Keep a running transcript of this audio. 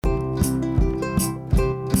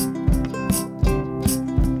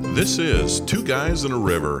This is Two Guys in a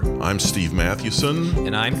River. I'm Steve Mathewson.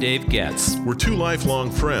 And I'm Dave Getz. We're two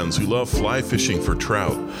lifelong friends who love fly fishing for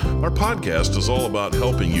trout. Our podcast is all about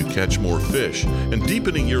helping you catch more fish and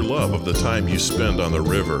deepening your love of the time you spend on the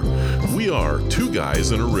river. We are Two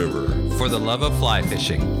Guys in a River. For the love of fly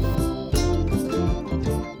fishing.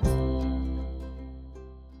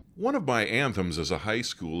 One of my anthems as a high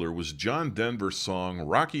schooler was John Denver's song,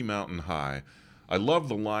 Rocky Mountain High. I love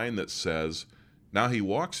the line that says, "Now he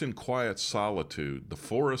walks in quiet solitude, the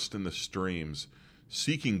forest and the streams,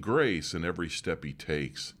 seeking grace in every step he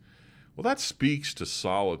takes." Well, that speaks to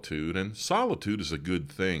solitude, and solitude is a good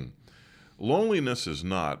thing. Loneliness is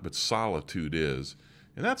not, but solitude is,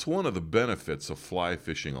 and that's one of the benefits of fly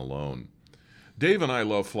fishing alone. Dave and I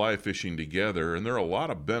love fly fishing together, and there are a lot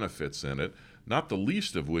of benefits in it, not the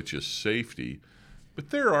least of which is safety. But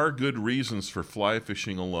there are good reasons for fly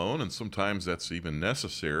fishing alone, and sometimes that's even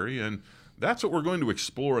necessary, and that's what we're going to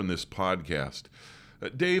explore in this podcast.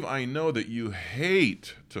 Dave, I know that you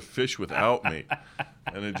hate to fish without me,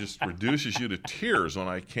 and it just reduces you to tears when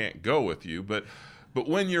I can't go with you. But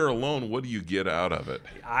when you're alone, what do you get out of it?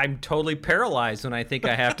 I'm totally paralyzed when I think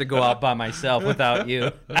I have to go out by myself without you.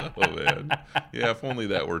 Oh, man. Yeah, if only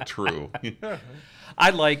that were true. I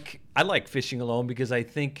like fishing alone because I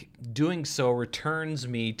think doing so returns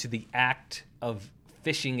me to the act of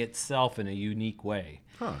fishing itself in a unique way.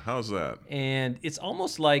 Huh, how's that? And it's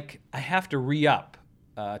almost like I have to re-up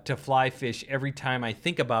to fly fish every time I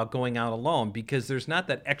think about going out alone, because there's not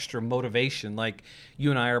that extra motivation like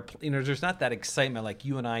you and I are, there's not that excitement like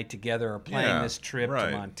you and I together are planning this trip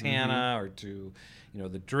to Montana or to,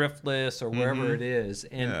 the Driftless or wherever it is.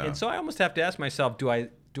 And so I almost have to ask myself, do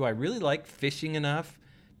I really like fishing enough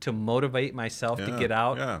to motivate myself to get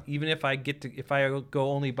out, even if I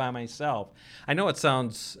go only by myself? I know it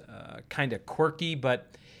sounds kind of quirky, but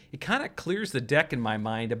it kind of clears the deck in my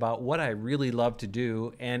mind about what I really love to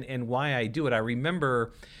do and why I do it. I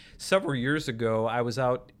remember several years ago, I was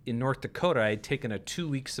out in North Dakota. I had taken a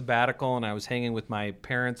 2-week sabbatical, and I was hanging with my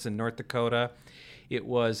parents in North Dakota. It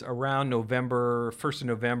was around November, 1st of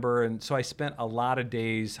November, and so I spent a lot of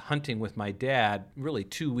days hunting with my dad, really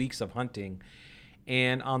 2 weeks of hunting.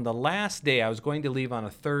 And on the last day, I was going to leave on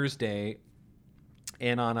a Thursday,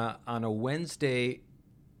 and on a Wednesday,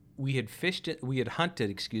 we had hunted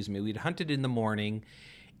in the morning,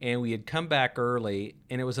 and we had come back early,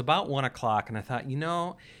 and it was about 1 o'clock, and I thought,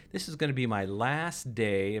 this is going to be my last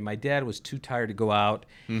day, and my dad was too tired to go out,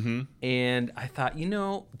 and I thought,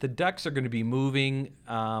 the ducks are going to be moving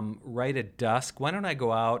right at dusk. Why don't I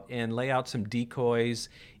go out and lay out some decoys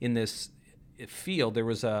in this field? There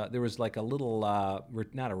was like a little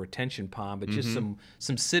not a retention pond, but just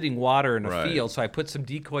some sitting water in a field. So I put some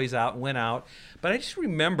decoys out and went out. But I just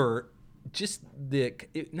remember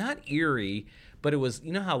not eerie, but it was,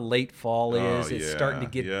 how late fall is. It's starting to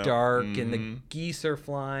get dark, and the geese are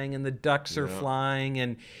flying and the ducks are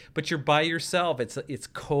flying, but you're by yourself. It's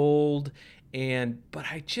cold. But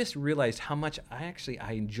I just realized how much I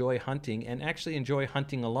enjoy hunting, and actually enjoy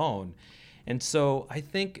hunting alone. And so I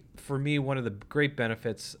think for me, one of the great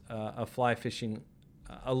benefits of fly fishing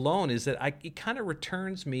alone is that it kind of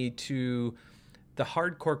returns me to the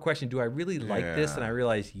hardcore question, do I really like this? And I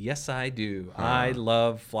realize, yes, I do. I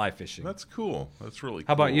love fly fishing. That's cool. That's really cool.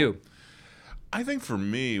 How about you? I think for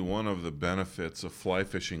me, one of the benefits of fly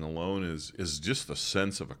fishing alone is just the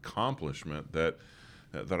sense of accomplishment that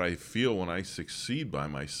I feel when I succeed by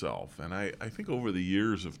myself. And I think over the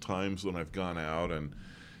years of times when I've gone out and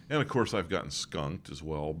of course, I've gotten skunked as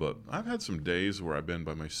well, but I've had some days where I've been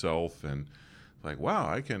by myself and like, wow,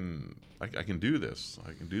 I can do this.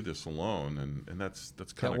 I can do this alone, and that's kind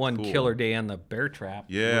of cool. That one killer day on the bear trap.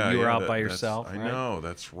 Yeah, when you were out by yourself. I know,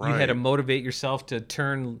 that's right. You had to motivate yourself to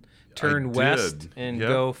turn west and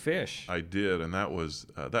go fish. I did, and that was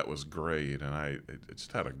great, and I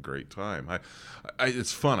just had a great time.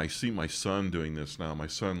 It's fun. I see my son doing this now. My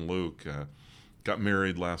son Luke. Got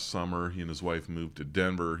married last summer. He and his wife moved to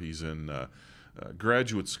Denver. He's in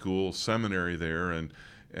graduate school, seminary there, and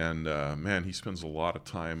man, he spends a lot of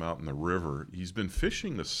time out in the river. He's been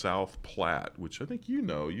fishing the South Platte, which I think you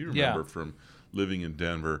remember from living in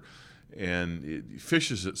Denver, and he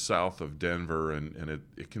fishes it south of Denver, and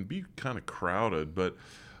it can be kind of crowded, but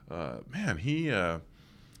man, he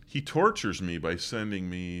tortures me by sending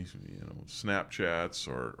me Snapchats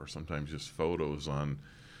or sometimes just photos on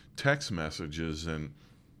text messages, and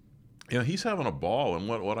he's having a ball. And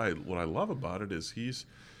what I love about it is he's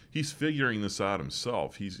figuring this out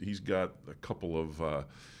himself. He's got a couple of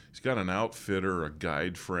he's got an outfitter, a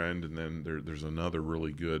guide friend, and then there's another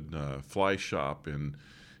really good fly shop in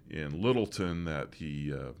Littleton that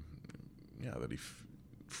he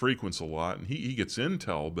frequents a lot, and he gets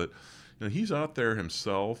intel, but he's out there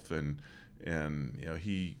himself, and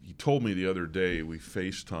he told me the other day, we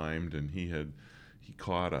FaceTimed, and he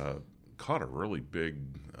caught a really big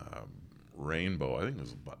rainbow. I think it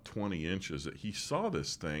was about 20 inches. That he saw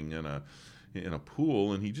this thing in a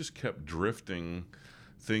pool, and he just kept drifting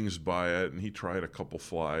things by it, and he tried a couple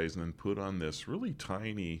flies and then put on this really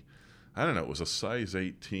tiny, I don't know, it was a size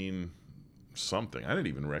 18 something. I didn't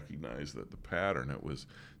even recognize the pattern. I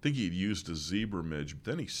think he'd used a zebra midge, but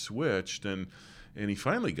then he switched, and he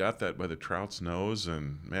finally got that by the trout's nose,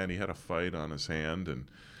 and man, he had a fight on his hand. And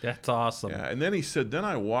that's awesome. Yeah, and then he said, then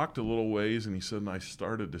I walked a little ways, and he said, and I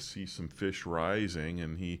started to see some fish rising,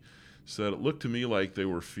 and he said it looked to me like they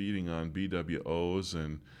were feeding on BWOs,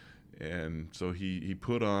 and so he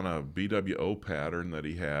put on a BWO pattern that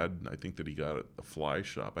he had. I think that he got at a fly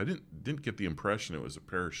shop. I didn't get the impression it was a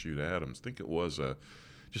Parachute Adams. I think it was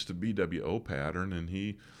just a BWO pattern, and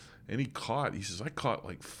he says, I caught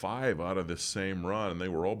like 5 out of this same run, and they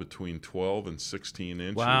were all between 12 and 16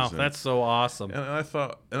 inches. Wow, that's so awesome. And I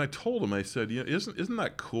thought, and I told him, I said, isn't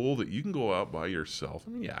that cool that you can go out by yourself? I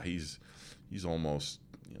mean, yeah, he's almost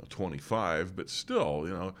 25, but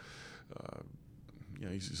still,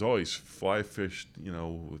 he's always fly fished,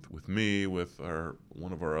 with me, with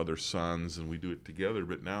one of our other sons, and we do it together.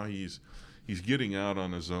 But now he's getting out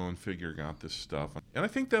on his own, figuring out this stuff. And I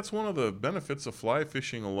think that's one of the benefits of fly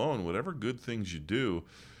fishing alone. Whatever good things you do,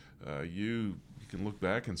 you can look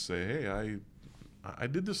back and say, hey, I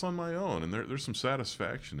did this on my own, and there's some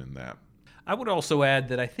satisfaction in that. I would also add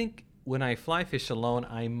that I think when I fly fish alone,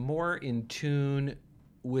 I'm more in tune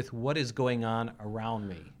with what is going on around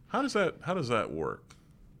me. How does that work?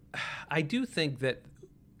 I do think that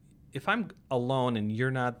if I'm alone and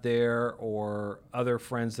you're not there, or other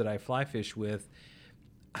friends that I fly fish with,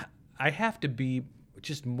 I have to be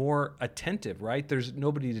just more attentive, right? There's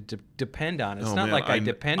nobody to depend on. It's not like I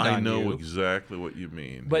depend on you. I know exactly what you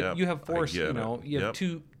mean. But you have you have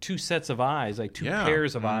two sets of eyes, like two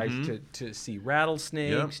pairs of eyes to see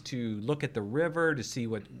rattlesnakes, to look at the river, to see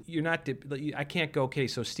what you're not. I can't go, okay,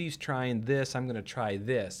 so Steve's trying this, I'm going to try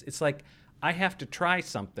this. It's like I have to try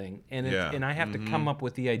something, and I have to come up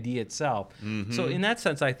with the idea itself. So in that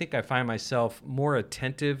sense, I think I find myself more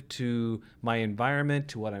attentive to my environment,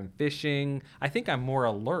 to what I'm fishing. I think I'm more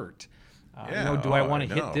alert. Do I want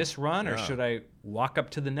to hit this run, or should I walk up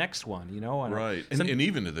to the next one? Right, and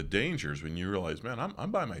even to the dangers when you realize, man, I'm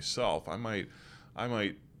by myself. I might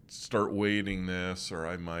start wading this, or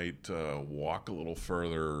I might walk a little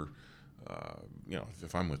further.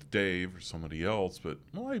 If I'm with Dave or somebody else, but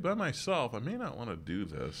by myself, I may not want to do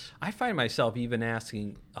this. I find myself even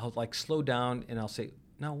asking, I'll like slow down and I'll say,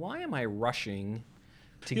 now why am I rushing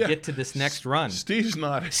to get to this next run? Steve's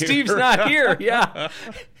not here. Steve's not here, yeah.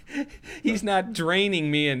 He's not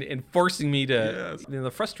draining me and forcing me to. Yes.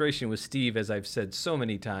 The frustration with Steve, as I've said so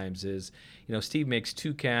many times, is Steve makes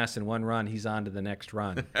 2 casts in one run, he's on to the next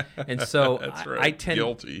run, and so that's right. I tend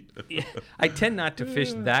guilty. I tend not to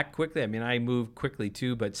fish that quickly. I mean, I move quickly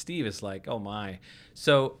too, but Steve is like, oh my.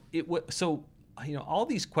 So all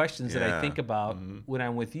these questions that I think about when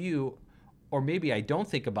I'm with you, or maybe I don't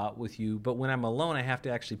think about with you, but when I'm alone, I have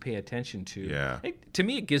to actually pay attention to. Yeah. To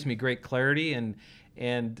me, it gives me great clarity, and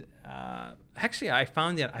actually, I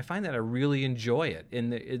find that I really enjoy it.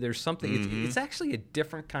 And there's something. It's actually a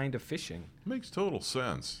different kind of fishing. It makes total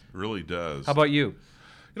sense. It really does. How about you?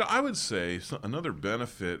 I would say another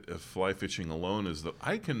benefit of fly fishing alone is that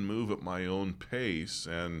I can move at my own pace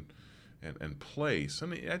and place.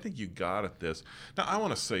 And I think you got at this. Now, I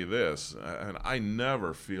want to say this, and I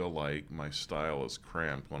never feel like my style is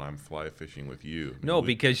cramped when I'm fly fishing with you. No,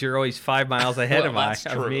 because you're always 5 miles ahead of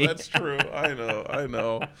me. That's true. I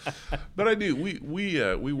know. But I do.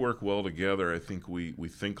 We work well together. I think we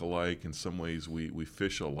think alike. In some ways, we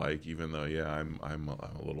fish alike, even though, I'm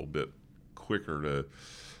a little bit quicker to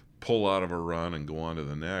pull out of a run and go on to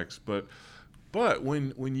the next. But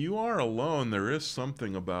when you are alone, there is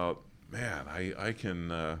something about, man, I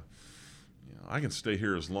can stay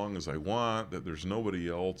here as long as I want. That there's nobody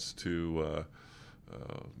else to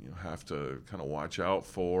have to kind of watch out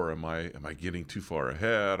for. Am I getting too far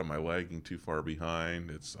ahead? Am I lagging too far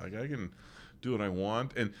behind? It's like I can do what I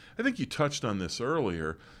want. And I think you touched on this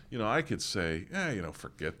earlier. I could say,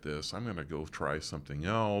 forget this. I'm going to go try something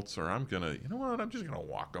else, or I'm going to, I'm just going to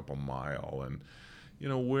walk up a mile. And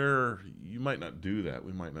where you might not do that.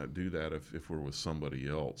 We might not do that if we're with somebody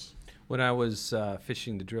else. When I was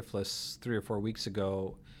fishing the Driftless 3 or 4 weeks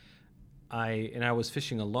ago, I was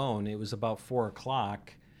fishing alone. It was about 4:00,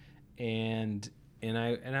 and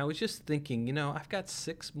I was just thinking, I've got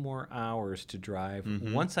 6 more hours to drive.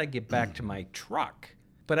 Once I get back to my truck,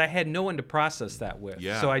 But I had no one to process that with.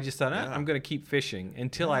 Yeah. So I just thought, Yeah. I'm going to keep fishing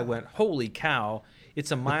until I went, holy cow,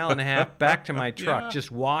 it's a mile and a half back to my truck Yeah.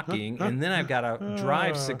 just walking, and then I've got to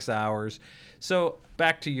drive 6 hours. So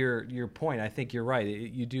back to your point, I think you're right.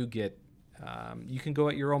 You do get, you can go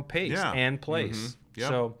at your own pace Yeah. and place. Yep.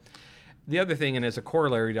 So the other thing, and as a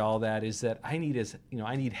corollary to all that, is that I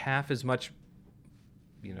need half as much,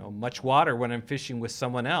 much water when I'm fishing with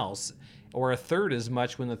someone else, or a third as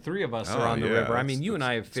much when the three of us are on the river. I mean, you and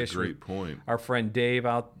I have fished That's a with great point. our friend Dave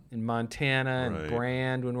out in Montana and Right.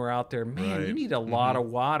 Brand when we're out there. Man, you Right. need a lot of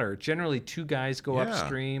water. Generally, 2 guys go Yeah.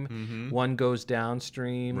 upstream, 1 goes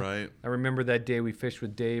downstream. Right. I remember that day we fished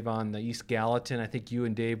with Dave on the East Gallatin. I think you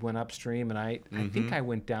and Dave went upstream, and I think I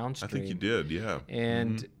went I downstream. think you did, yeah.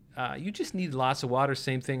 And you just need lots of water.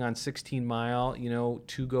 Same thing on 16 Mile.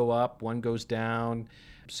 2 go up, 1 goes down.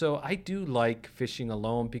 So I do like fishing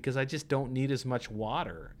alone because I just don't need as much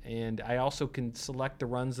water. And I also can select the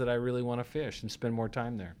runs that I really want to fish and spend more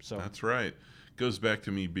time there. So That's right. Goes back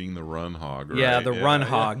to me being the run hog, right? yeah, the run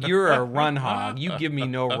hog. You're a run hog. You give me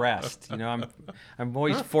no rest. I'm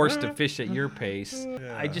always forced to fish at your pace.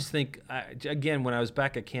 I just think, again, when I was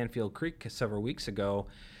back at Canfield Creek several weeks ago,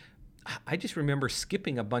 I just remember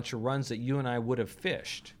skipping a bunch of runs that you and I would have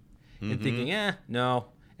fished and thinking, no.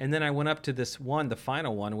 And then I went up to this one, the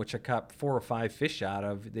final one, which I caught 4 or 5 fish out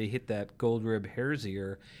of. They hit that gold rib hare's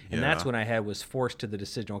ear, and that's when I was forced to the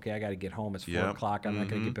decision. Okay, I got to get home. It's 4 o'clock. I'm not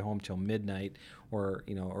going to get home till midnight, or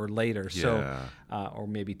later. So, or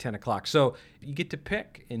maybe 10 o'clock. So you get to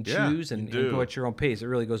pick and choose and go at your own pace. It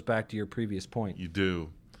really goes back to your previous point. You do.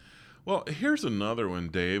 Well, here's another one,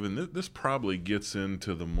 Dave, and this probably gets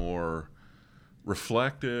into the more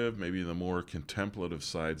reflective, maybe the more contemplative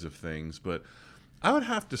sides of things, but I would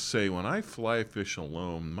have to say when I fly fish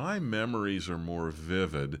alone, my memories are more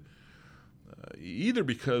vivid, either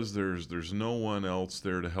because there's no one else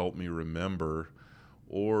there to help me remember,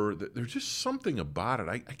 or there's just something about it.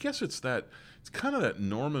 I guess it's kind of that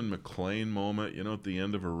Norman McLean moment, at the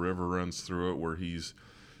end of A River Runs Through It, where he's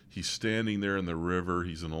standing there in the river.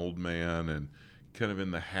 He's an old man and kind of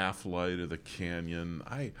in the half light of the canyon.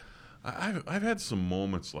 I've had some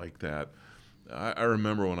moments like that. I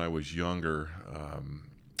remember when I was younger,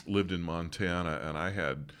 lived in Montana, and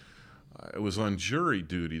I was on jury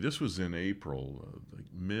duty. This was in April, like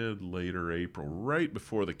later April, right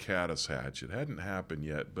before the caddis hatch. It hadn't happened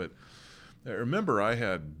yet, but I remember I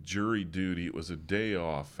had jury duty. It was a day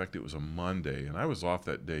off. In fact, it was a Monday, and I was off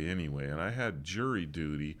that day anyway, and I had jury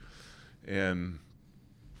duty, and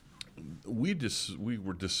we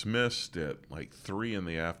were dismissed at like 3 in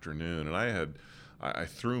the afternoon, and I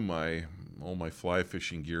threw all my fly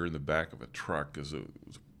fishing gear in the back of a truck because it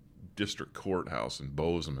was a district courthouse in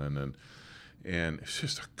Bozeman, and it's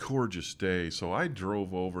just a gorgeous day. So I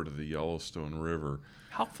drove over to the Yellowstone River.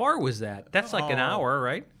 How far was that? That's like an hour,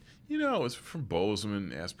 right? It was from Bozeman.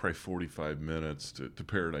 That's probably 45 minutes to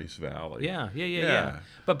Paradise Valley. Yeah.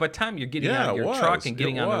 But by the time you're getting out of your truck and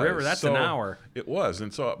getting on the river, that's an hour. It was.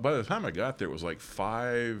 And so by the time I got there, it was like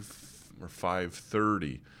 5 or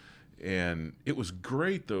 5:30. And it was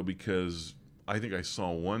great, though, because I think I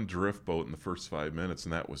saw one drift boat in the first 5 minutes,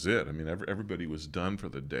 and that was it. I mean, everybody was done for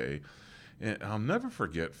the day. And I'll never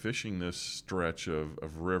forget fishing this stretch of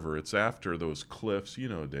river. It's after those cliffs,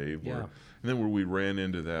 Dave. Yeah. And then where we ran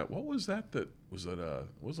into that, what was that? It wasn't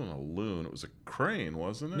a loon. It was a crane,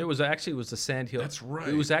 wasn't it? It was a sandhill. That's right.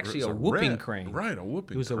 It was actually a whooping crane. Right, a whooping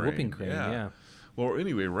crane. It was a whooping crane, yeah. Well,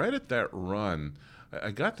 anyway, right at that run, I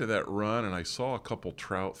got to that run and I saw a couple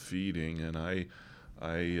trout feeding, and I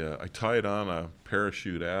tied on a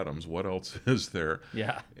Parachute Adams. What else is there?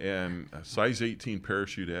 Yeah. And a size 18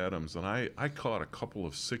 Parachute Adams, and I caught a couple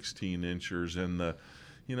of 16-inchers, and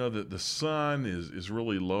the sun is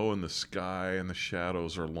really low in the sky, and the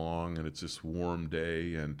shadows are long, and it's this warm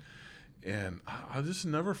day, and I'll just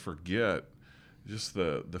never forget just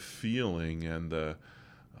the feeling and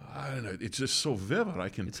I don't know. It's just so vivid. I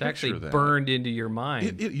can picture that. It's actually burned into your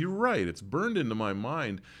mind. You're right. It's burned into my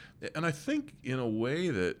mind. And I think in a way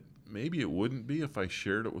that maybe it wouldn't be if I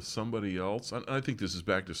shared it with somebody else. And I think this is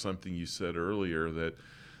back to something you said earlier that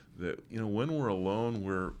when we're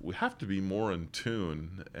alone, we have to be more in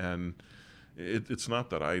tune. And it's not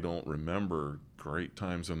that I don't remember great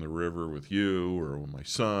times on the river with you or with my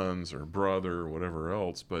sons or brother or whatever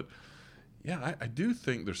else, but yeah, I do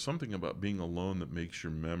think there's something about being alone that makes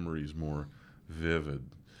your memories more vivid.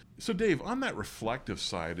 So, Dave, on that reflective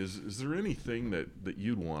side, is there anything that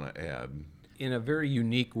you'd want to add? In a very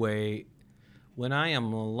unique way, when I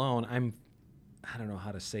am alone, I don't know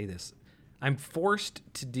how to say this. I'm forced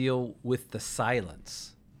to deal with the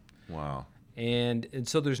silence. Wow. and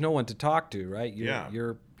so there's no one to talk to, right?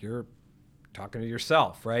 You're talking to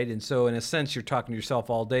yourself, right? And so in a sense, you're talking to yourself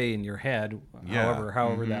all day in your head,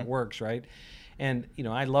 however that works, right? And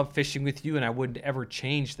I love fishing with you, and I wouldn't ever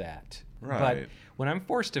change that. Right. But when I'm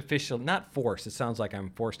forced to fish, not forced, it sounds like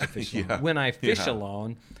I'm forced to fish alone. When I fish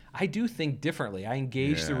alone, I do think differently. I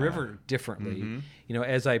engage the river differently,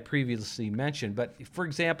 as I previously mentioned. But for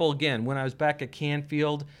example, again, when I was back at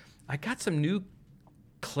Canfield, I got some new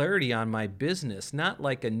clarity on my business, not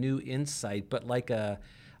like a new insight, but like a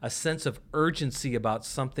sense of urgency about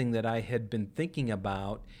something that I had been thinking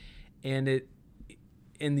about. And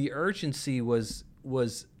the urgency was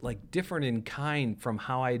like different in kind from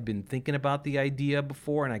how I had been thinking about the idea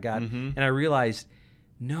before. And I realized,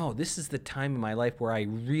 no, this is the time in my life where I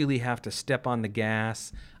really have to step on the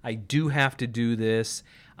gas. I do have to do this.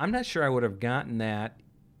 I'm not sure I would have gotten that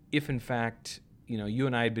if, in fact, you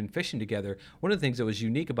and I had been fishing together. One of the things that was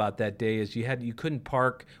unique about that day is you couldn't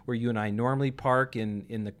park where you and I normally park in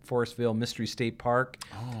the Forestville Mystery State Park.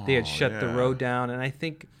 They had shut the road down, and I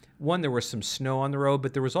think there was some snow on the road,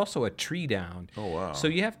 but there was also a tree down. Oh, wow. So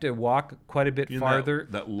you have to walk quite a bit farther.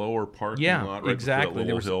 That lower parking lot, right exactly.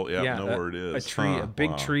 That little hill. Yeah, I know where it is. A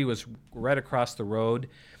big tree was right across the road.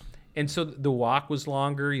 And so the walk was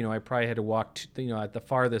longer. I probably had to walk, at the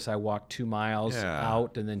farthest I walked 2 miles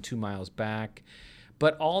out and then 2 miles back.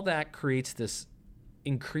 But all that creates this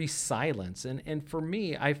increased silence. And for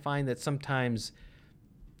me, I find that sometimes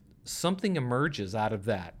something emerges out of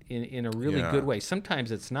that in a really good way.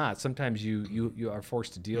 Sometimes it's not. Sometimes you are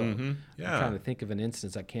forced to deal. I'm trying to think of an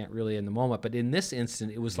instance. I can't really in the moment. But in this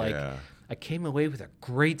instant, it was like I came away with a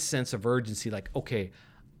great sense of urgency. Like, okay,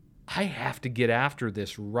 I have to get after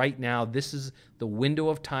this right now. This is the window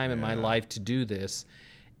of time in my life to do this.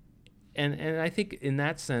 And I think in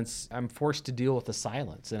that sense, I'm forced to deal with the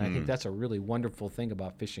silence. And I think that's a really wonderful thing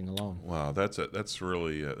about fishing alone. Wow, that's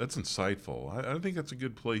really that's insightful. I think that's a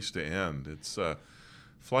good place to end. It's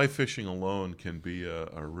fly fishing alone can be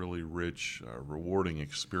a really rich, rewarding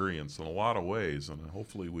experience in a lot of ways. And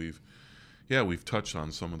hopefully we've touched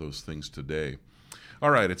on some of those things today.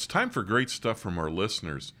 All right, it's time for great stuff from our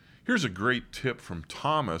listeners. Here's a great tip from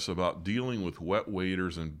Thomas about dealing with wet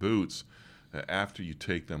waders and boots after you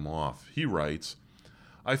take them off. He writes,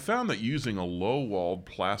 I found that using a low-walled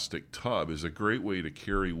plastic tub is a great way to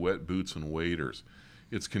carry wet boots and waders.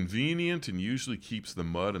 It's convenient and usually keeps the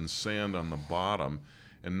mud and sand on the bottom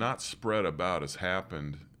and not spread about as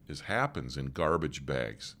happens in garbage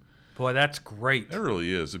bags. Boy, that's great. That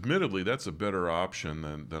really is. Admittedly, that's a better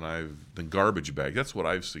option than garbage bag. That's what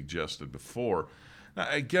I've suggested before.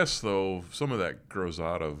 I guess though some of that grows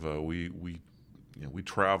out of we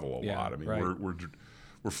travel a lot. I mean, right.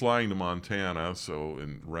 we're flying to Montana,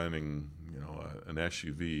 and renting an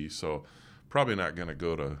SUV. So probably not going to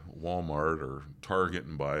go to Walmart or Target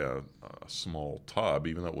and buy a small tub,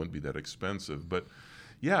 even though it wouldn't be that expensive. But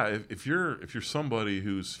yeah, if you're somebody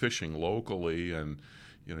who's fishing locally and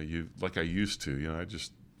you like I used to, I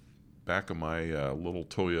just back of my little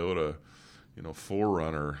Toyota,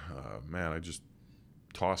 4Runner, man, I just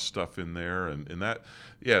toss stuff in there and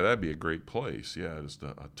that'd be a great place. Just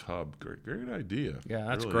a tub. Great idea. Yeah,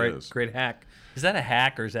 that's really great. Is. Great hack. Is that a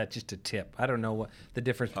hack or is that just a tip? I don't know what the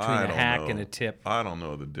difference between a hack and a tip. I don't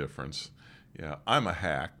know the difference. Yeah, I'm a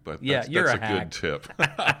hack, but that's you're a hack. Good tip.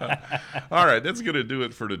 All right, that's going to do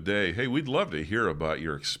it for today. Hey, we'd love to hear about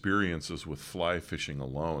your experiences with fly fishing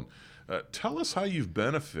alone. Tell us how you've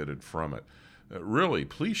benefited from it. Really,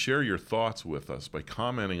 please share your thoughts with us by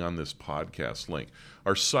commenting on this podcast link.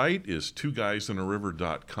 Our site is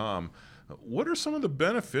twoguysandariver.com. What are some of the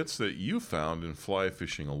benefits that you found in fly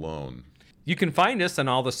fishing alone? You can find us on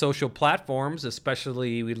all the social platforms,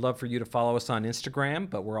 especially we'd love for you to follow us on Instagram,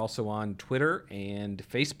 but we're also on Twitter and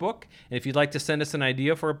Facebook. And if you'd like to send us an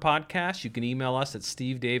idea for a podcast, you can email us at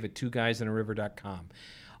stevedave@twoguysandariver.com.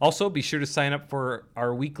 Also, be sure to sign up for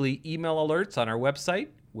our weekly email alerts on our website,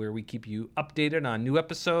 where we keep you updated on new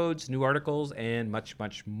episodes, new articles, and much,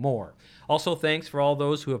 much more. Also, thanks for all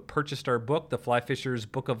those who have purchased our book, The Fly Fisher's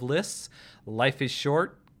Book of Lists, Life is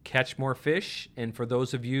Short, Catch More Fish. And for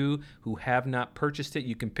those of you who have not purchased it,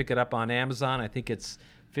 you can pick it up on Amazon. I think it's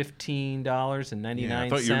 $15.99. Yeah, I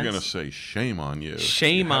thought you were going to say shame on you.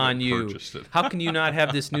 Shame on you. How can you not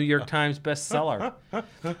have this New York Times bestseller?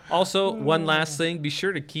 Also, one last thing, be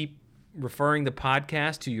sure to keep referring the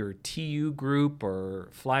podcast to your TU group or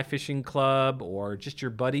fly fishing club or just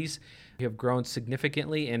your buddies. We have grown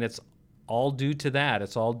significantly, and it's all due to that.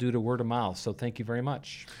 It's all due to word of mouth. So thank you very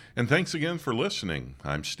much. And thanks again for listening.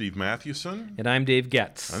 I'm Steve Mathewson. And I'm Dave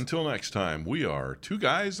Getz. Until next time, we are Two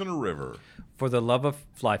Guys and a River. For the love of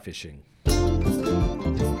fly fishing.